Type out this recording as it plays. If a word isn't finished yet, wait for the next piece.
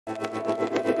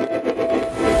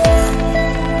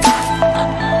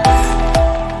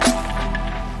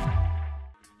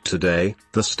today,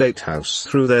 the State House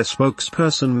through their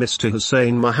spokesperson Mr.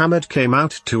 Hussain Mohammed came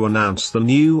out to announce the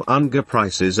new Unga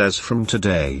prices as from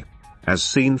today. As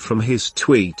seen from his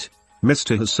tweet,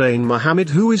 Mr. Hussain Mohammed,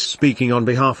 who is speaking on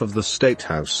behalf of the State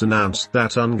House, announced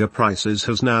that Unga prices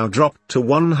has now dropped to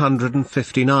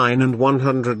 159 and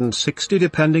 160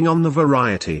 depending on the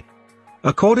variety.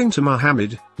 According to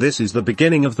Mohammed, this is the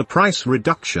beginning of the price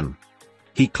reduction.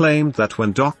 He claimed that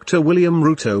when Dr. William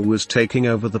Ruto was taking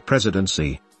over the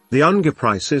presidency, the Unga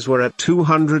prices were at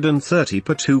 230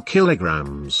 per 2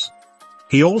 kilograms.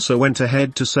 He also went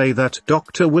ahead to say that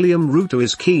Dr. William Ruto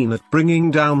is keen at bringing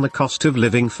down the cost of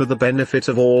living for the benefit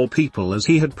of all people as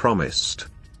he had promised.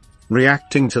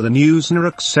 Reacting to the news,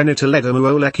 Narok Senator Ledamo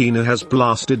Olekina has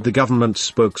blasted the government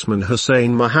spokesman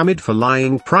Hussain Mohammed for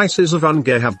lying. Prices of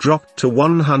Unga have dropped to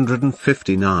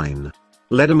 159.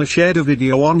 Ledamo shared a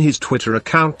video on his Twitter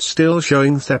account still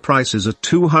showing their prices at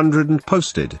 200 and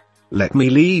posted, "Let me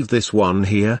leave this one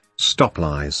here, stop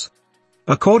lies."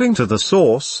 According to the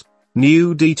source,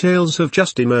 new details have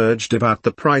just emerged about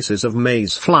the prices of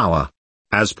maize flour.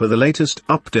 As per the latest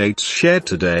updates shared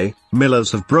today,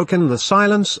 millers have broken the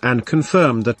silence and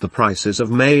confirmed that the prices of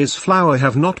maize flour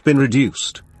have not been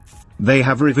reduced. They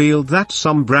have revealed that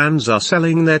some brands are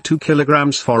selling their 2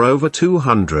 kilograms for over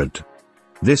 200.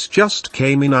 This just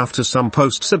came in after some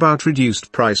posts about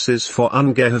reduced prices for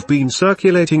Unga have been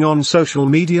circulating on social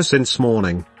media since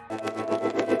morning.